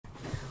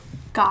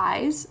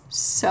Guys,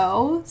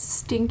 so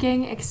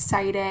stinking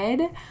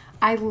excited.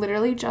 I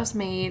literally just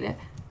made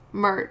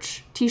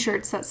merch,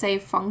 t-shirts that say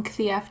 "Funk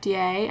the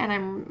FDA," and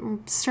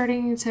I'm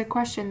starting to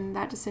question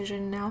that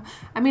decision now.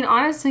 I mean,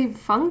 honestly,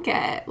 funk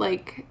it.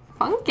 Like,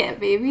 funk it,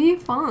 baby.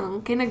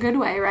 Funk in a good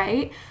way,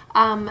 right?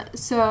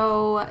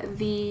 So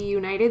the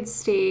United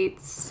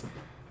States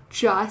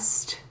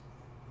just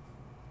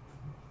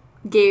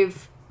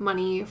gave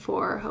money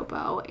for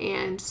HOPO,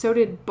 and so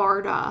did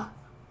BARDA.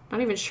 Not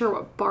even sure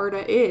what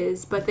BARDA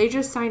is, but they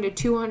just signed a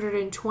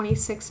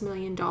 $226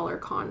 million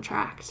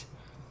contract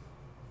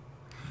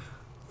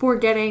for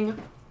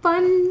getting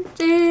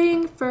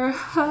funding for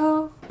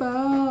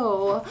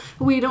HOPO.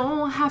 We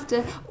don't have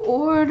to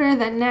order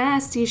that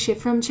nasty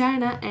shit from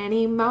China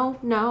anymore.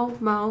 No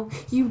more.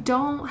 You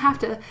don't have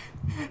to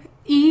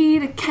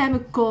eat a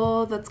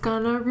chemical that's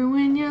gonna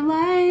ruin your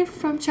life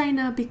from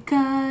China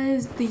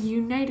because the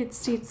United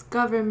States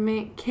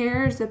government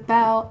cares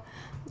about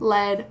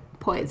lead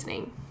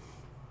poisoning.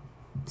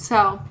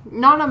 So,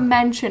 not a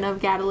mention of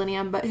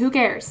gadolinium, but who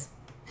cares?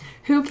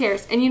 Who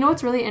cares? And you know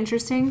what's really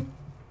interesting?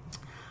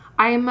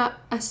 I'm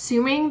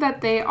assuming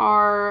that they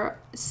are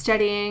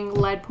studying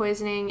lead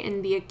poisoning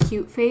in the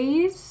acute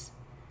phase.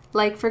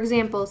 Like, for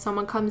example,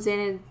 someone comes in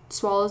and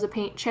swallows a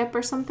paint chip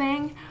or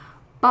something.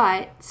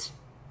 But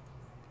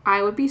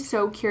I would be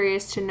so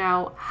curious to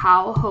know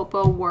how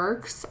HOPO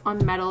works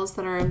on metals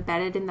that are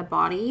embedded in the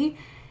body.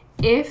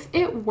 If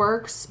it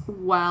works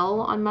well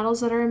on metals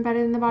that are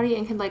embedded in the body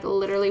and can like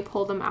literally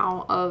pull them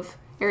out of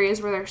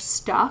areas where they're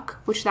stuck,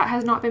 which that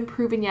has not been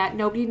proven yet,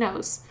 nobody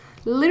knows.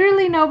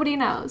 Literally nobody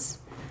knows.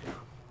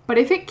 But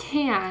if it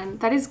can,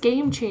 that is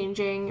game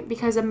changing,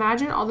 because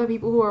imagine all the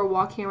people who are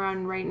walking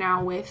around right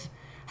now with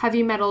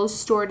heavy metals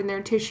stored in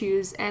their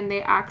tissues and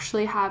they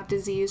actually have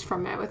disease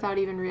from it without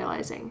even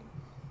realizing.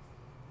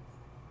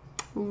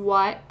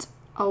 What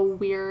a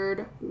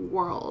weird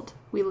world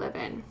we live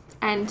in.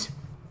 And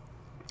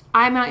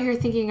I'm out here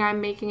thinking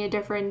I'm making a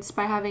difference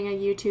by having a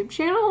YouTube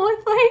channel with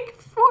like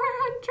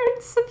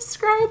 400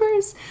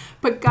 subscribers.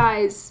 But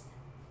guys,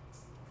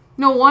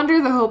 no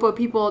wonder the HOPO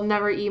people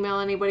never email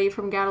anybody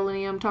from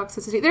gadolinium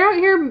toxicity. They're out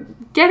here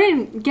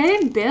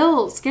getting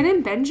bills,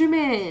 getting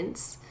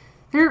Benjamins.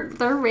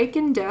 They're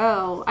raking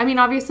dough. I mean,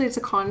 obviously it's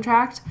a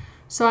contract,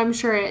 so I'm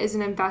sure it is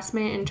an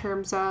investment in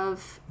terms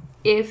of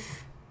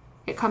if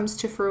it comes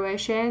to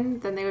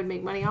fruition, then they would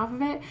make money off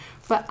of it.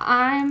 But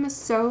I'm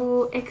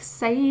so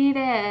excited.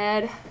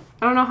 I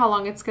don't know how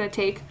long it's going to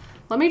take.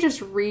 Let me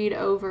just read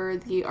over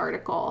the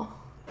article.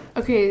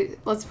 Okay,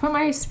 let's put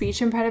my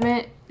speech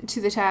impediment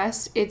to the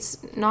test. It's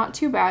not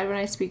too bad when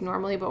I speak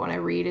normally, but when I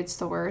read, it's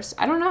the worst.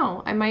 I don't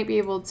know. I might be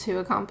able to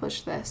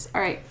accomplish this.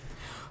 All right.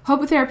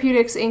 HOPO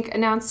Therapeutics, Inc.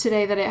 announced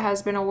today that it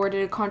has been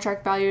awarded a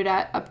contract valued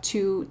at up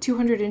to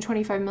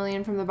 $225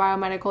 million from the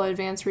Biomedical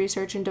Advanced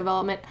Research and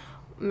Development.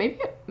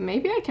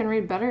 Maybe I can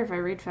read better if I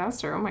read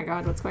faster. Oh my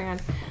God, what's going on?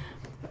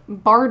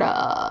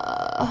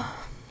 BARDA,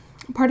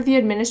 part of the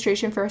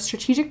Administration for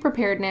Strategic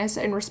Preparedness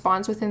and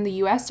Response within the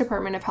U.S.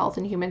 Department of Health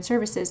and Human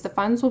Services. The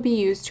funds will be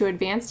used to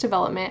advance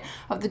development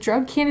of the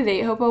drug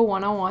candidate HOPO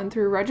 101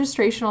 through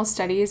registrational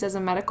studies as a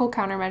medical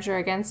countermeasure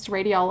against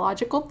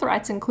radiological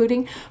threats,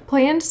 including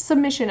planned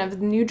submission of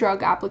the new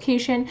drug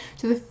application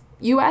to the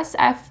U.S.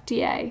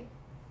 FDA.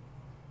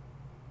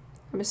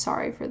 I'm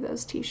sorry for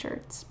those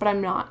t-shirts, but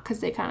I'm not, because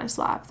they kind of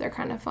slap. They're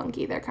kind of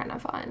funky. They're kind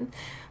of fun.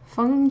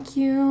 Funk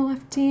you,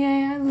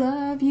 FDA, I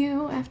love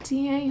you.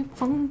 FDA,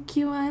 funk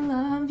you, I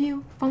love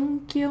you.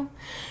 Funk you.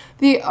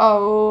 The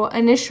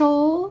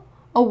initial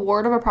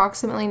award of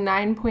approximately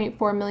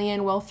 $9.4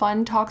 million will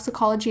fund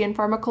toxicology and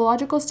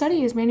pharmacological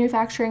studies,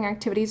 manufacturing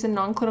activities, and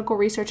nonclinical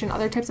research and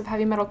other types of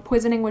heavy metal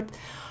poisoning, with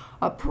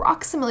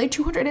approximately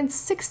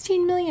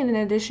 $216 million in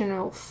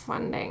additional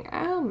funding.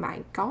 Oh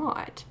my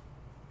God.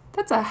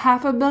 That's a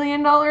 $500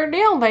 million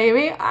deal,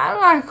 baby. Oh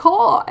my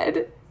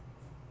God.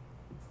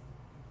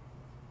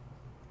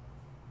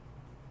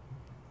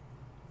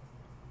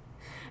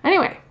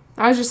 Anyway,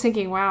 I was just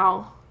thinking,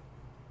 wow.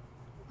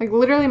 Like,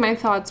 literally my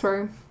thoughts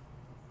were,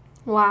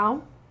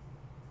 wow,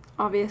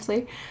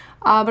 obviously.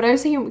 But I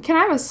was thinking, can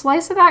I have a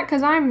slice of that?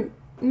 Because I'm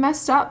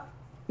messed up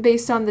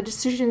based on the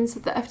decisions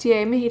that the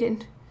FDA made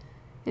in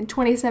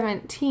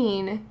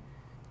 2017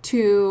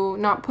 to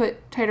not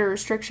put tighter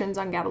restrictions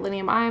on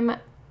gadolinium. I'm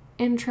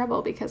in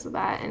trouble because of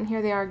that, and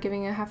here they are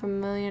giving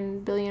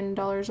 $500 billion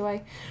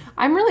away.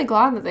 I'm really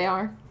glad that they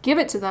are. Give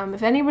it to them.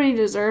 If anybody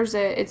deserves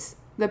it, it's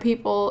the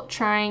people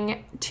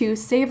trying to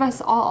save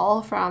us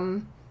all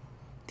from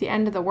the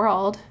end of the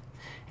world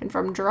and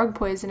from drug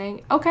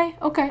poisoning. Okay,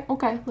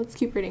 let's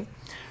keep reading.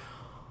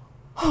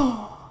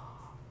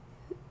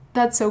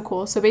 That's so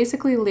cool. So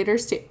basically later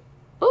stage,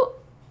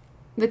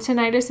 the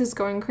tinnitus is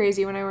going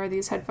crazy when I wear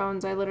these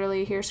headphones. I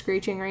literally hear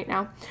screeching right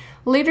now.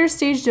 Later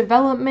stage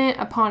development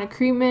upon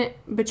agreement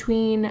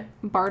between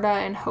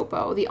BARDA and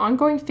HOPO. The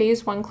ongoing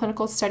phase 1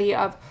 clinical study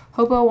of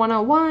HOPO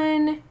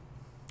 101.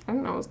 I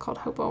don't know, it was called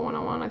HOPO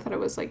 101. I thought it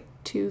was like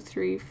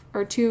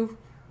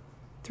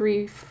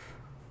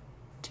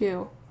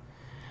 232.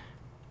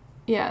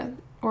 Yeah.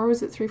 or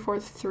was it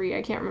 343?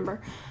 I can't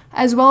remember.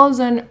 As well as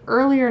an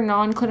earlier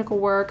non-clinical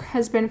work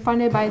has been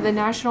funded by the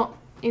National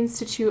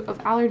Institute of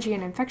Allergy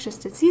and Infectious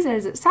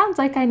Diseases. It sounds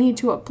like I need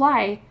to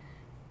apply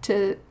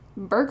to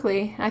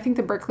Berkeley. I think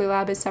the Berkeley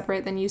lab is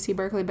separate than UC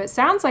Berkeley, but it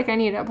sounds like I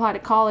need to apply to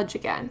college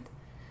again.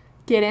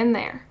 Get in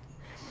there.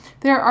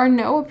 There are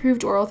no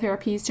approved oral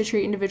therapies to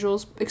treat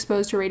individuals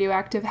exposed to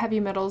radioactive heavy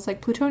metals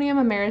like plutonium,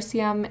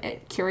 americium,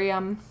 and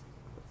curium.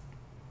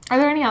 Are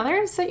there any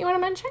others that you want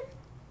to mention?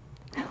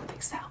 I don't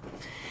think so.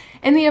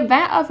 In the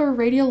event of a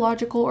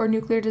radiological or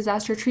nuclear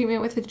disaster,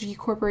 treatment with a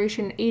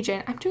decorporation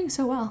agent, I'm doing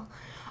so well,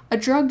 a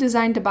drug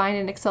designed to bind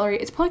and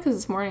accelerate, it's probably because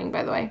it's morning,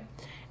 by the way,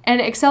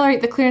 and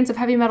accelerate the clearance of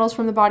heavy metals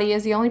from the body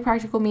is the only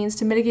practical means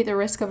to mitigate the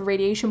risk of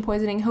radiation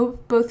poisoning.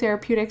 HOPO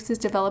Therapeutics is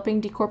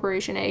developing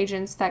decorporation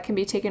agents that can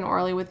be taken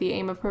orally with the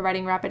aim of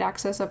providing rapid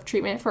access of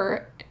treatment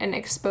for an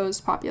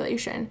exposed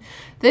population.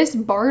 This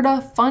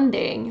BARDA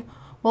funding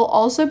will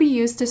also be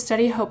used to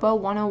study HOPO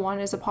 101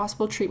 as a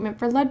possible treatment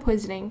for lead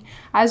poisoning.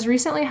 As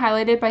recently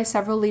highlighted by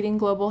several leading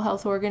global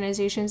health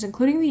organizations,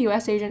 including the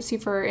U.S. Agency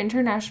for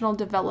International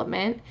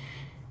Development,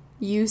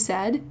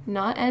 USAID,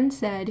 not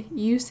NSAID,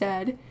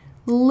 USAID,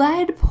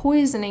 lead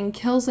poisoning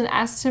kills an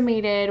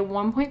estimated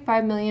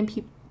 1.5 million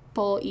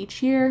people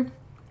each year,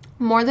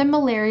 more than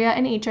malaria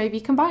and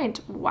HIV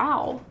combined.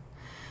 Wow.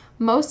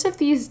 Most of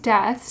these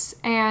deaths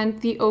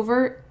and the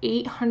over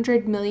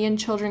 800 million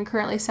children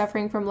currently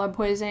suffering from lead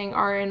poisoning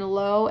are in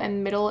low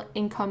and middle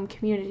income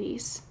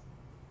communities.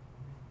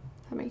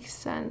 That makes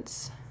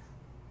sense.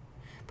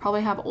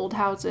 Probably have old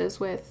houses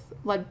with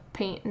lead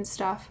paint and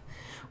stuff.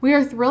 We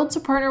are thrilled to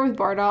partner with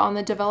BARDA on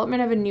the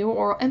development of a new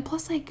oral, and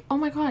plus, like, oh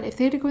my god, if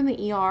they had to go in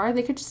the ER,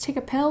 they could just take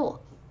a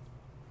pill.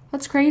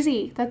 That's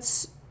crazy.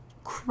 That's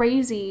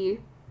crazy.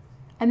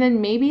 And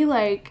then maybe,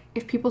 like,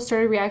 if people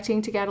started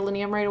reacting to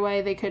gadolinium right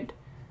away, they could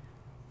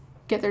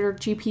get their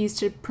GPs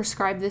to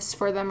prescribe this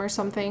for them or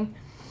something.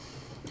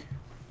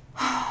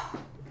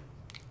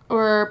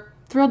 We're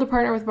thrilled to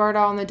partner with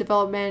BARDA on the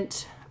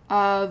development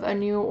of a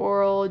new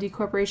oral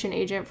decorporation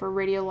agent for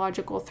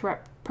radiological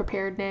threat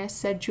preparedness,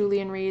 said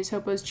Julian Rees,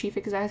 HOPO's chief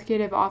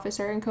executive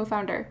officer and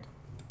co-founder.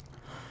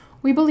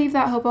 We believe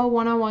that HOPO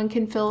 101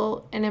 can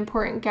fill an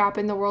important gap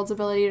in the world's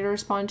ability to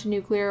respond to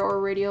nuclear or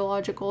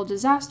radiological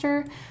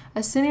disaster,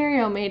 a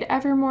scenario made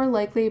ever more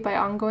likely by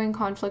ongoing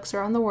conflicts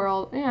around the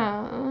world.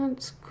 Yeah,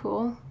 that's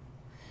cool.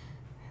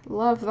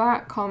 Love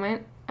that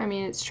comment. I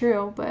mean, it's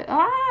true, but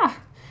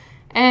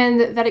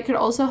and that it could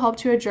also help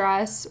to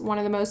address one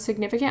of the most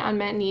significant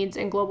unmet needs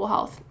in global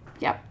health.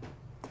 Yep,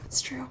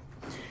 that's true.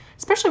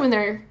 Especially when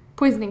they're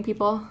poisoning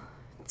people.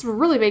 It's a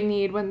really big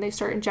need when they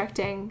start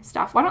injecting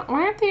stuff. Why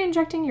aren't they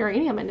injecting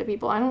uranium into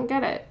people? I don't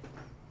get it.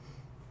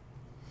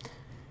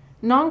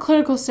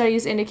 Non-clinical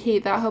studies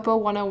indicate that HOPO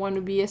 101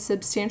 would be a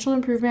substantial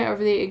improvement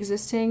over the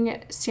existing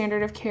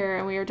standard of care,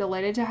 and we are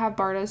delighted to have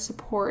BARDA's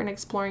support in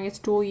exploring its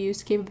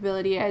dual-use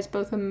capability as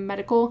both a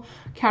medical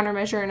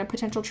countermeasure and a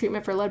potential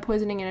treatment for lead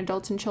poisoning in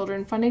adults and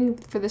children. Funding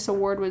for this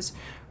award was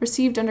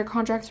received under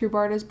contract through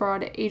BARDA's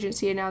broad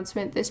agency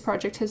announcement. This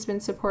project has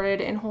been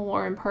supported in whole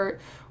or in part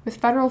with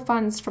federal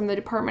funds from the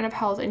Department of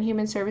Health and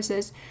Human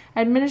Services,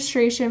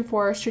 Administration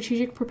for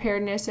Strategic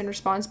Preparedness and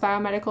Response,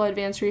 Biomedical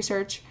Advanced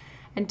Research,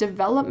 and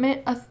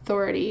Development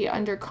Authority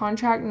under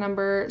contract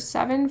number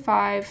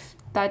 75.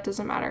 That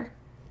doesn't matter.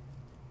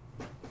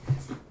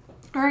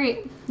 All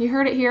right, you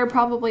heard it here,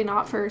 probably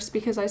not first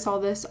because I saw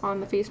this on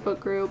the Facebook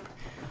group,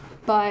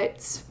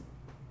 but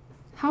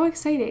how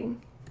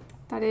exciting.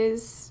 That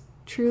is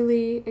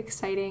truly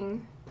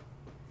exciting.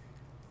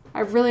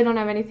 I really don't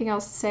have anything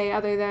else to say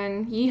other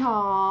than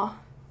yeehaw.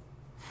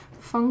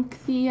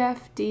 Funk the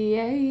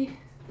FDA.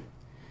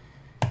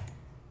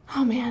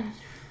 Oh man.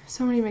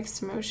 So many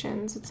mixed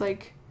emotions. It's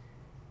like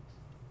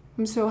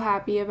I'm so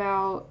happy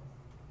about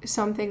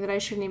something that I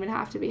shouldn't even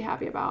have to be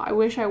happy about. I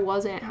wish I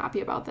wasn't happy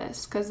about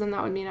this because then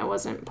that would mean I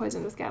wasn't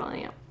poisoned with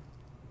gadolinium.